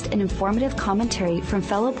honest and informative commentary from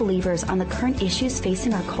fellow believers on the current issues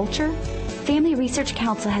facing our culture? Family Research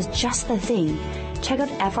Council has just the thing. Check out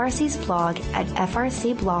FRC's blog at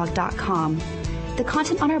frcblog.com. The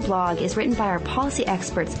content on our blog is written by our policy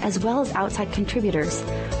experts as well as outside contributors.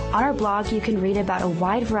 On our blog, you can read about a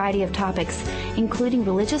wide variety of topics, including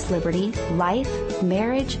religious liberty, life,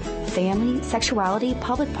 marriage, family, sexuality,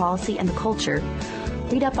 public policy, and the culture.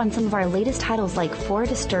 Read up on some of our latest titles like 4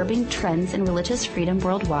 Disturbing Trends in Religious Freedom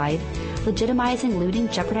Worldwide, Legitimizing Looting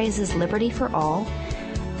Jeopardizes Liberty for All,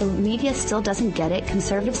 The Media Still Doesn't Get It,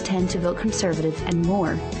 Conservatives Tend to Vote Conservative, and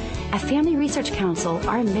more. At Family Research Council,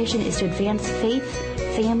 our mission is to advance faith,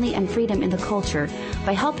 family, and freedom in the culture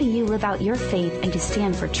by helping you live out your faith and to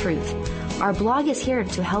stand for truth. Our blog is here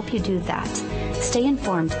to help you do that. Stay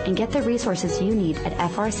informed and get the resources you need at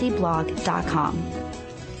frcblog.com.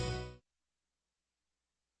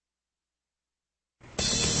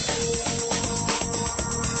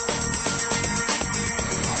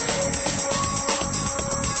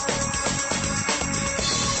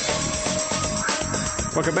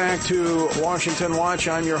 Welcome back to Washington Watch.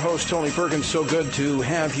 I'm your host, Tony Perkins. So good to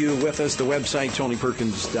have you with us. The website,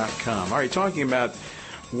 TonyPerkins.com. All right, talking about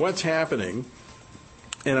what's happening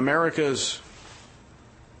in America's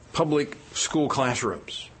public school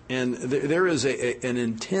classrooms. And there is an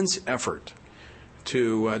intense effort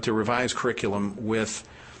to revise curriculum with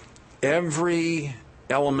every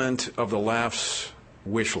element of the left's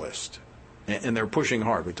wish list. And they're pushing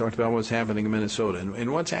hard. We talked about what's happening in Minnesota.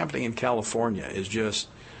 And what's happening in California is just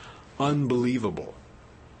unbelievable.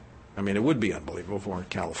 I mean, it would be unbelievable for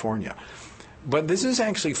California. But this is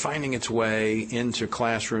actually finding its way into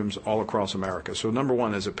classrooms all across America. So number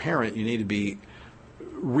one, as a parent, you need to be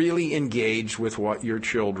really engaged with what your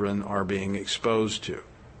children are being exposed to.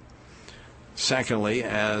 Secondly,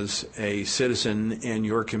 as a citizen in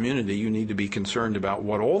your community, you need to be concerned about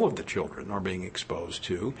what all of the children are being exposed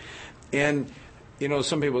to. And, you know,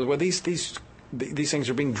 some people, well, these things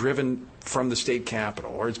are being driven from the state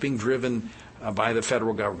capitol, or it's being driven by the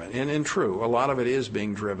federal government. And true, a lot of it is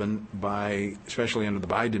being driven by, especially under the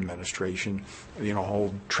Biden administration, you know,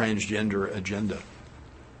 whole transgender agenda.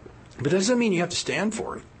 But it doesn't mean you have to stand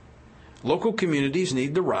for it. Local communities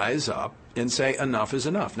need to rise up and say enough is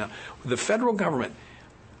enough. Now, the federal government,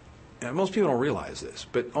 and most people don't realize this,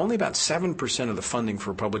 but only about 7% of the funding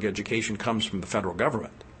for public education comes from the federal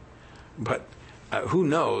government. But who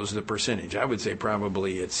knows the percentage? I would say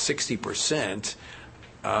probably it's 60%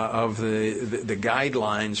 of the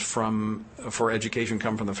guidelines for education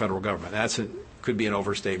come from the federal government. Could be an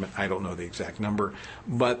overstatement. I don't know the exact number.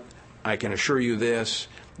 But I can assure you this,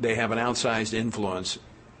 they have an outsized influence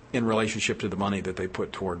in relationship to the money that they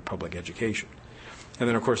put toward public education. And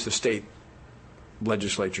then, of course, the state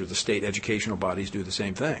legislatures, the state educational bodies do the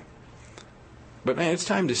same thing. But, man, it's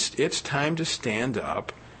time to stand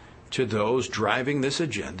up to those driving this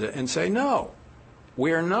agenda and say, no,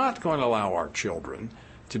 we are not going to allow our children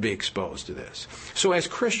to be exposed to this. So as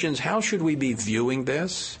Christians, how should we be viewing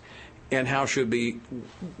this, and how should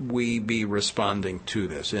we be responding to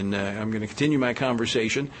this? And I'm going to continue my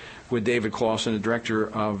conversation with David Clausen, the director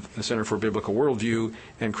of the Center for Biblical Worldview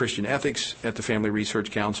and Christian Ethics at the Family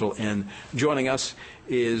Research Council. And joining us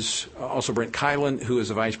is also Brent Kylan, who is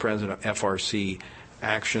the vice president of FRC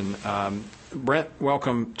Action. Brent,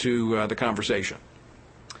 welcome to the conversation.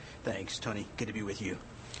 Thanks, Tony. Good to be with you.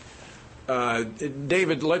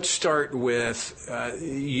 David, let's start with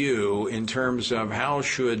you in terms of how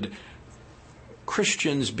should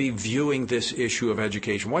Christians be viewing this issue of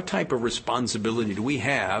education? What type of responsibility do we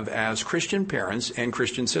have as Christian parents and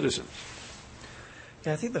Christian citizens?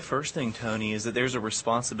 Yeah, I think the first thing, Tony, is that there's a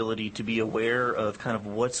responsibility to be aware of kind of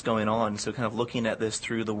what's going on. So kind of looking at this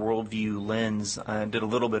through the worldview lens, I did a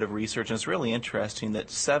little bit of research, and it's really interesting that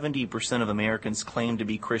 70% of Americans claim to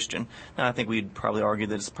be Christian. Now, I think we'd probably argue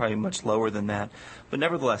that it's probably much lower than that. But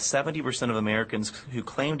nevertheless, 70% of Americans who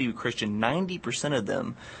claim to be Christian, 90% of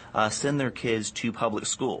them send their kids to public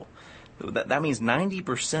school. That means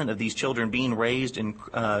 90% of these children being raised in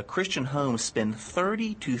Christian homes spend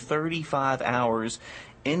 30 to 35 hours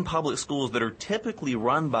in public schools that are typically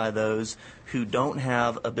run by those who don't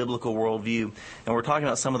have a biblical worldview. And we're talking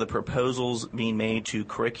about some of the proposals being made to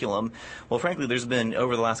curriculum. Well, frankly, there's been,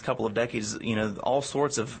 over the last couple of decades, all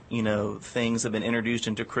sorts of, things have been introduced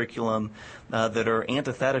into curriculum that are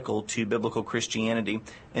antithetical to biblical Christianity.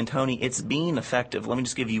 And Tony, it's being effective. Let me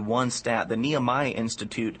just give you one stat. The Nehemiah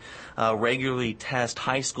Institute regularly tests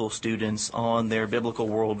high school students on their biblical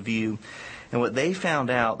worldview. And what they found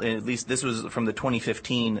out, and at least this was from the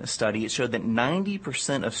 2015 study, it showed that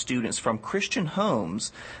 90% of students from Christian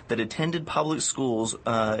homes that attended public schools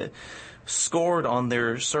scored on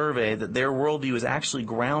their survey that their worldview is actually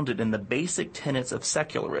grounded in the basic tenets of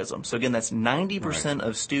secularism. So again, that's 90%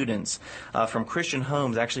 of students from Christian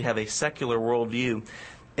homes actually have a secular worldview.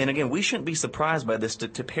 And again, we shouldn't be surprised by this.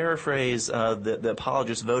 To paraphrase the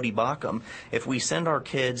apologist Voddie Baucham, if we send our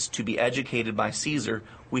kids to be educated by Caesar,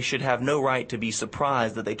 we should have no right to be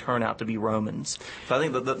surprised that they turn out to be Romans. So I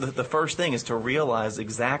think the first thing is to realize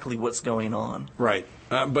exactly what's going on. Right.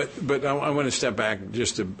 But I want to step back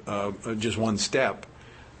just one step.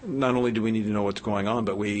 Not only do we need to know what's going on,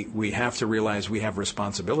 but we have to realize we have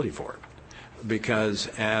responsibility for it. Because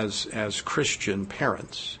as Christian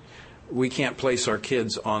parents, we can't place our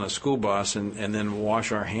kids on a school bus and then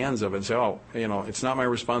wash our hands of it and say, it's not my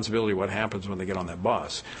responsibility what happens when they get on that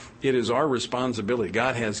bus. It is our responsibility.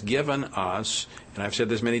 God has given us, and I've said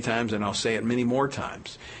this many times and I'll say it many more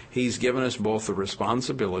times, He's given us both the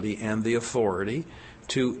responsibility and the authority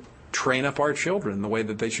to train up our children in the way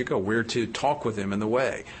that they should go. We're to talk with them in the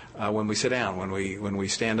way. When we sit down, when we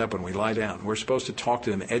stand up, when we lie down, we're supposed to talk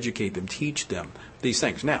to them, educate them, teach them these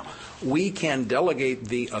things. Now, we can delegate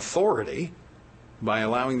the authority by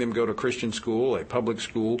allowing them to go to Christian school, a public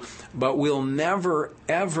school, but we'll never,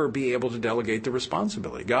 ever be able to delegate the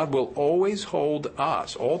responsibility. God will always hold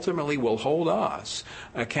us, ultimately will hold us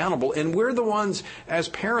accountable. And we're the ones, as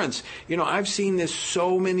parents, I've seen this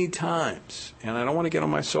so many times, and I don't want to get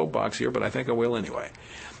on my soapbox here, but I think I will anyway.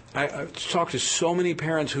 I've talked to so many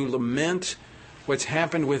parents who lament what's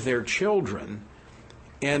happened with their children,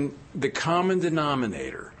 and the common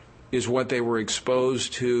denominator is what they were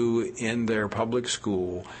exposed to in their public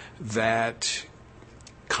school that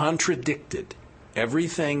contradicted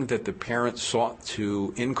everything that the parents sought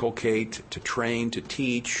to inculcate, to train, to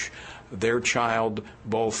teach their child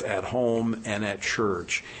both at home and at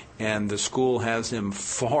church. And the school has them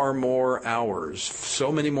far more hours, so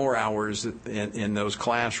many more hours in those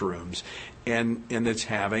classrooms, and it's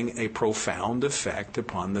having a profound effect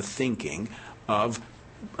upon the thinking of,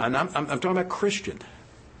 and I'm talking about Christian,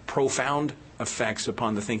 profound effects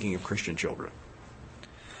upon the thinking of Christian children.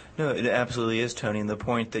 No, it absolutely is, Tony. And the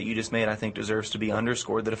point that you just made, I think, deserves to be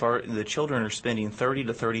underscored, that if the children are spending 30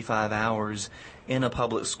 to 35 hours in a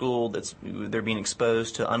public school they're being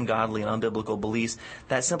exposed to ungodly and unbiblical beliefs,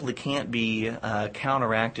 that simply can't be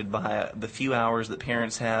counteracted by the few hours that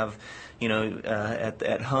parents have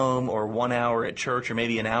at home, or 1 hour at church, or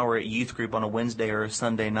maybe an hour at youth group on a Wednesday or a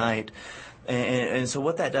Sunday night. And so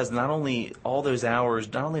what that does, not only all those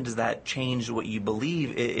hours, not only does that change what you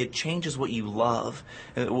believe, it changes what you love.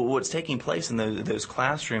 What's taking place in those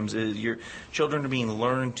classrooms is your children are being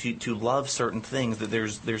learned to love certain things, that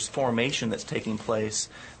there's formation that's taking place.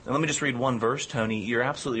 And let me just read one verse, Tony. You're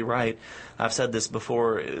absolutely right. I've said this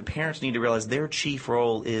before. Parents need to realize their chief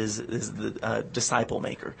role is the disciple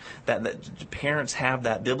maker. That parents have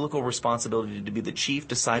that biblical responsibility to be the chief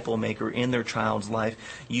disciple maker in their child's life.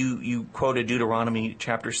 You quoted Deuteronomy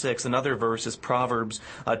chapter 6. Another verse is Proverbs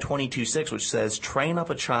 22:6, which says, "Train up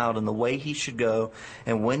a child in the way he should go,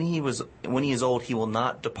 and when he is old, he will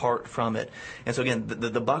not depart from it." And so again,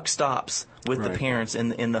 the buck stops with the parents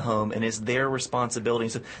in the home, and it's their responsibility.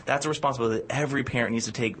 So that's a responsibility that every parent needs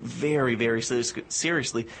to take very, very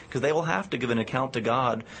seriously, because they will have to give an account to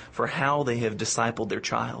God for how they have discipled their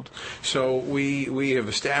child. So we have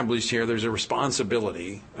established here there's a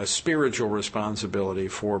responsibility, a spiritual responsibility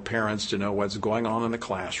for parents to know what's going on in the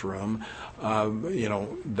classroom.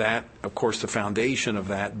 That, of course, the foundation of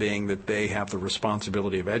that being that they have the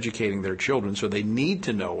responsibility of educating their children, so they need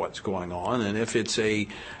to know what's going on. And if it's a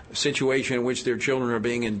situation in which their children are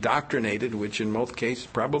being indoctrinated, which in most cases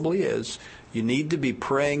probably is, you need to be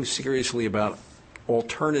praying seriously about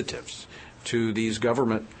alternatives to these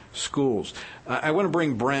government schools. I want to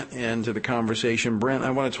bring Brent into the conversation. Brent,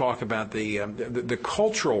 I want to talk about the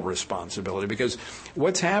cultural responsibility, because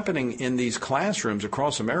what's happening in these classrooms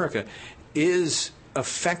across America is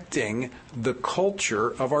affecting the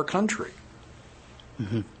culture of our country.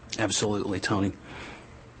 Mm-hmm. Absolutely, Tony.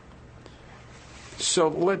 So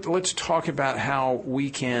let's talk about how we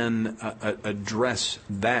can address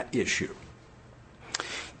that issue.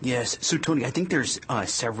 Yes. So, Tony, I think there's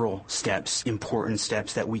several important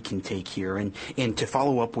steps that we can take here. And to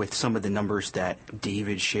follow up with some of the numbers that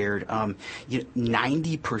David shared,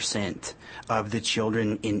 90% of the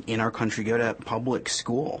children in our country go to public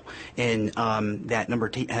school. And that number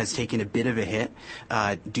has taken a bit of a hit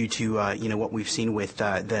due to, what we've seen with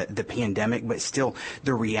the pandemic. But still,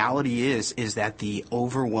 the reality is that the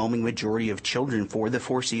overwhelming majority of children for the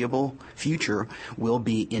foreseeable future will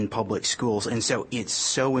be in public schools. And so it's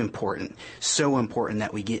so important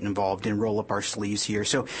that we get involved and roll up our sleeves here.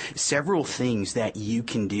 So several things that you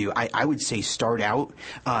can do. I would say start out,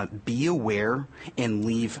 be aware and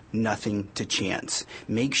leave nothing to chance.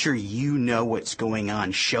 Make sure you know what's going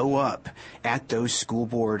on. Show up at those school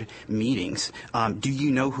board meetings. Do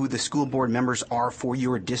you know who the school board members are for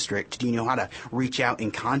your district? Do you know how to reach out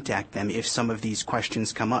and contact them if some of these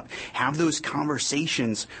questions come up? Have those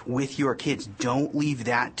conversations with your kids. Don't leave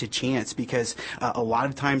that to chance, because a lot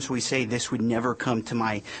of times we say this would never come to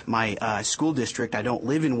my school district. I don't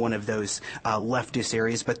live in one of those leftist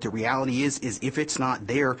areas, but the reality is if it's not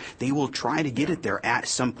there, they will try to get it there at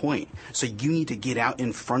some point. So you need to get out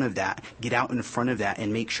in front of that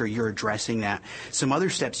and make sure you're addressing that. Some other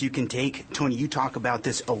steps you can take, Tony, you talk about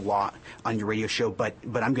this a lot on your radio show, but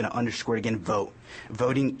I'm going to underscore it again, vote.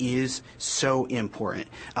 Voting is so important.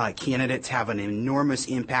 Candidates have an enormous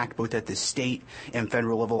impact both at the state and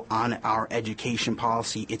federal level on our education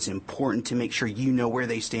policy. It's important to make sure you know where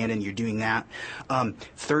they stand and you're doing that.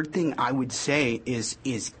 Third thing I would say is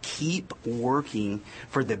keep working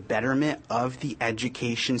for the betterment of the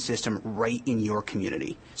education system right in your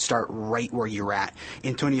community. Start right where you're at.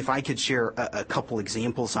 And Tony, if I could share a couple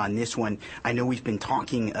examples on this one. I know we've been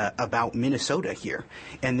talking about Minnesota here,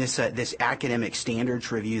 and this academic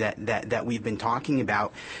standards review that we've been talking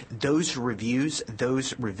about. Those reviews,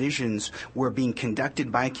 those revisions were being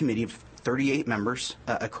conducted by a committee of 38 members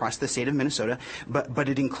across the state of Minnesota, but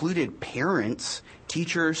it included parents,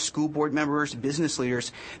 teachers, school board members, business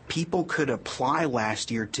leaders. People could apply last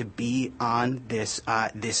year to be on this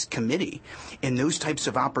committee, and those types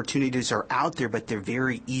of opportunities are out there, but they're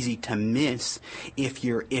very easy to miss if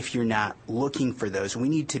you're not looking for those. We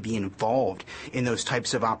need to be involved in those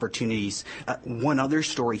types of opportunities. One other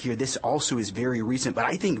story here. This also is very recent, but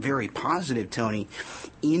I think very positive, Tony.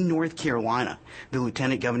 In North Carolina, the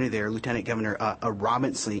Lieutenant Governor there, Lieutenant Governor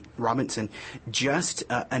Robinson, just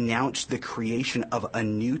announced the creation of a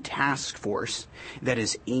new task force that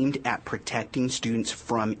is aimed at protecting students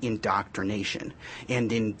from indoctrination.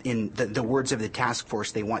 And in the words of the task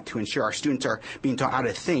force, they want to ensure our students are being taught how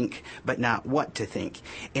to think, but not what to think.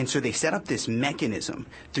 And so they set up this mechanism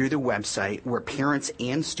through the website where parents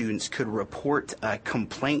and students could report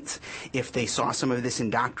complaints if they saw some of this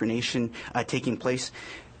indoctrination taking place.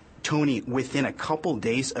 Tony, within a couple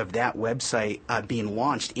days of that website being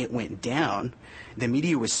launched, it went down. The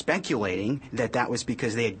media was speculating that was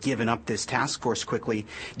because they had given up this task force quickly.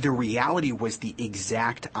 The reality was the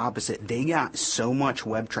exact opposite. They got so much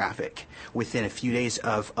web traffic within a few days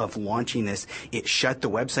of launching this, it shut the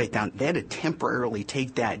website down. They had to temporarily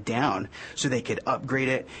take that down so they could upgrade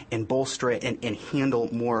it and bolster it and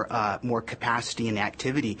handle more capacity and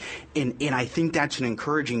activity. And I think that's an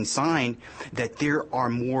encouraging sign that there are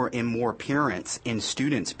more and more parents and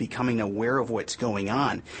students becoming aware of what's going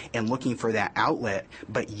on and looking for that outlet,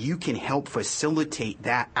 but you can help facilitate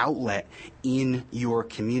that outlet in your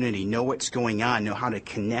community. Know what's going on, know how to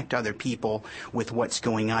connect other people with what's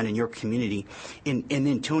going on in your community. And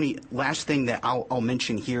then, Tony, last thing that I'll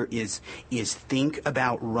mention here is think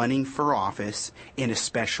about running for office, and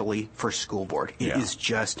especially for school board. It is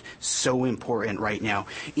just so important right now.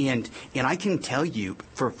 And I can tell you,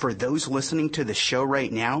 for those listening to the show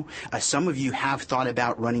right now, now, some of you have thought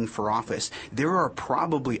about running for office. There are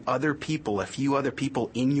probably other people, a few other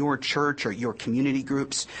people in your church or your community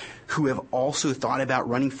groups who have also thought about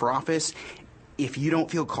running for office. If you don't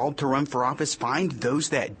feel called to run for office, find those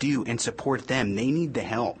that do and support them. They need the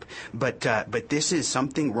help. But this is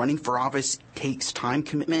something, running for office takes time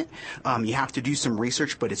commitment. You have to do some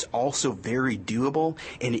research, but it's also very doable.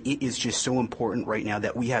 And it is just so important right now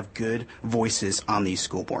that we have good voices on these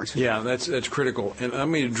school boards. Yeah, that's critical. And let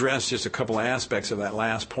me address just a couple of aspects of that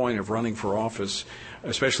last point of running for office,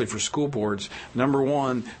 especially for school boards. Number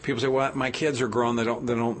one, people say, "Well, my kids are grown. I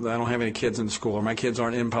don't have any kids in the school, or my kids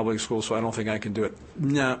aren't in public school, so I don't think I can do it."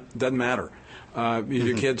 No, doesn't matter.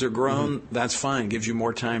 Your kids are grown. That's fine. Gives you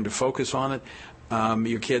more time to focus on it.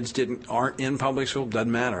 Your kids aren't in public school.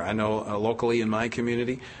 Doesn't matter. I know locally in my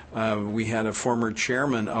community, we had a former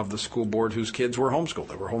chairman of the school board whose kids were homeschooled.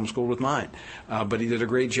 They were homeschooled with mine, but he did a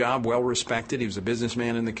great job, well respected. He was a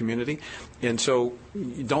businessman in the community, and so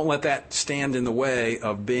don't let that stand in the way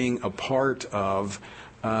of being a part of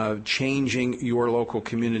changing your local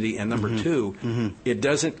community. And number two, it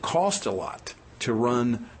doesn't cost a lot to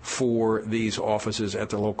run for these offices at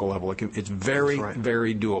the local level. It's very,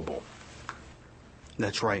 very doable.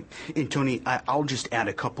 That's right. And Tony, I'll just add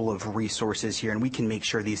a couple of resources here, and we can make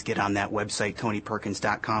sure these get on that website,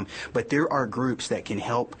 TonyPerkins.com. But there are groups that can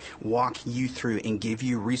help walk you through and give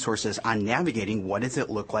you resources on navigating what does it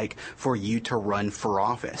look like for you to run for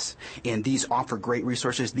office. And these offer great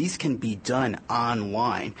resources. These can be done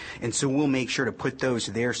online. And so we'll make sure to put those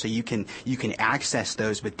there so you can access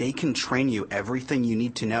those, but they can train you everything you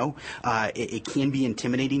need to know. It can be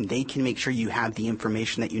intimidating. They can make sure you have the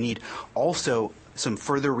information that you need. Also, some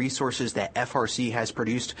further resources that FRC has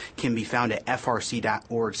produced can be found at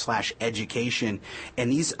frc.org/education.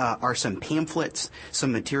 And these are some pamphlets,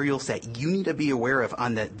 some materials that you need to be aware of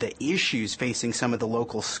on the issues facing some of the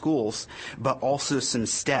local schools, but also some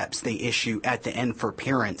steps they issue at the end for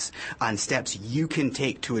parents on steps you can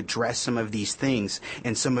take to address some of these things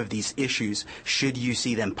and some of these issues should you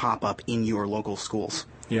see them pop up in your local schools.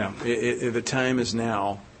 Yeah, the time is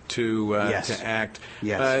now to act.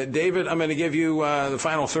 Yes. David, I'm going to give you the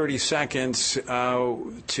final 30 seconds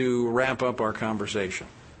to wrap up our conversation.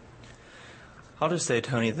 I'll just say,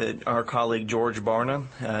 Tony, that our colleague George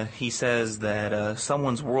Barna, he says that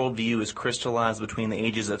someone's worldview is crystallized between the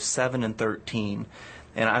ages of 7 and 13.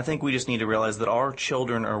 And I think we just need to realize that our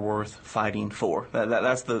children are worth fighting for.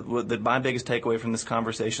 That's my biggest takeaway from this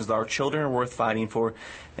conversation is that our children are worth fighting for,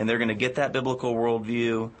 and they're going to get that biblical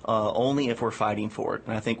worldview only if we're fighting for it.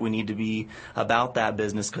 And I think we need to be about that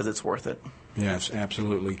business because it's worth it. Yes,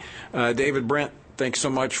 absolutely. David Brent, thanks so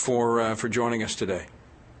much for joining us today.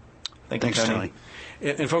 Thanks, Tony.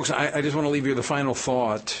 And folks, I just want to leave you the final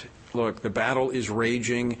thought. Look, the battle is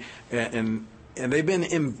raging, and they've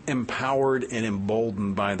been empowered and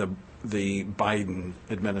emboldened by the Biden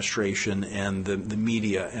administration and the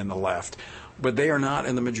media and the left. But they are not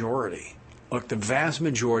in the majority. Look, the vast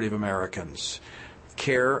majority of Americans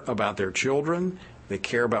care about their children. They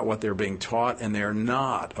care about what they're being taught, and they're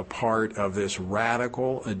not a part of this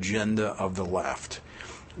radical agenda of the left.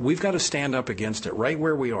 We've got to stand up against it right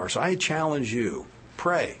where we are. So I challenge you,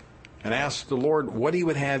 pray and ask the Lord what he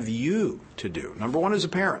would have you to do. Number one, as a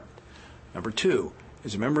parent. Number two,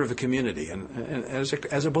 as a member of the community and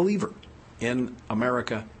as a believer in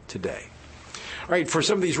America today. All right, for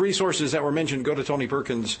some of these resources that were mentioned, go to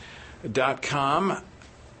TonyPerkins.com.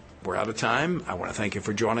 We're out of time. I want to thank you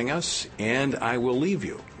for joining us, and I will leave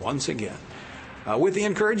you once again with the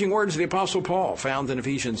encouraging words of the Apostle Paul found in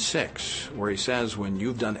Ephesians 6, where he says, when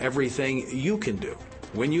you've done everything you can do,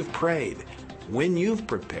 when you've prayed, when you've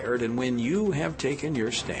prepared, and when you have taken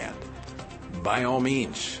your stand, by all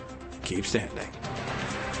means, keep standing.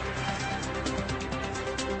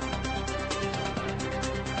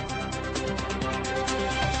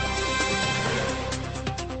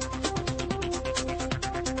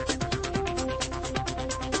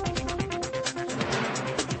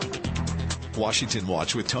 Washington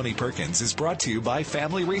Watch with Tony Perkins is brought to you by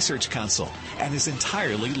Family Research Council and is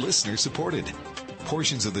entirely listener-supported.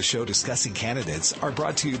 Portions of the show discussing candidates are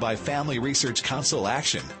brought to you by Family Research Council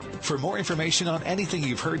Action. For more information on anything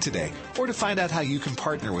you've heard today, or to find out how you can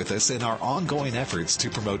partner with us in our ongoing efforts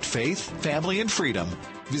to promote faith, family, and freedom,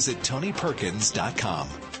 visit TonyPerkins.com.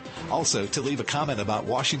 Also, to leave a comment about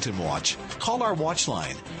Washington Watch, call our watch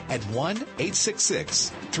line at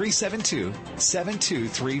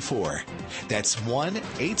 1-866-372-7234. That's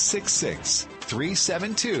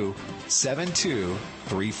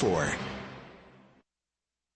 1-866-372-7234.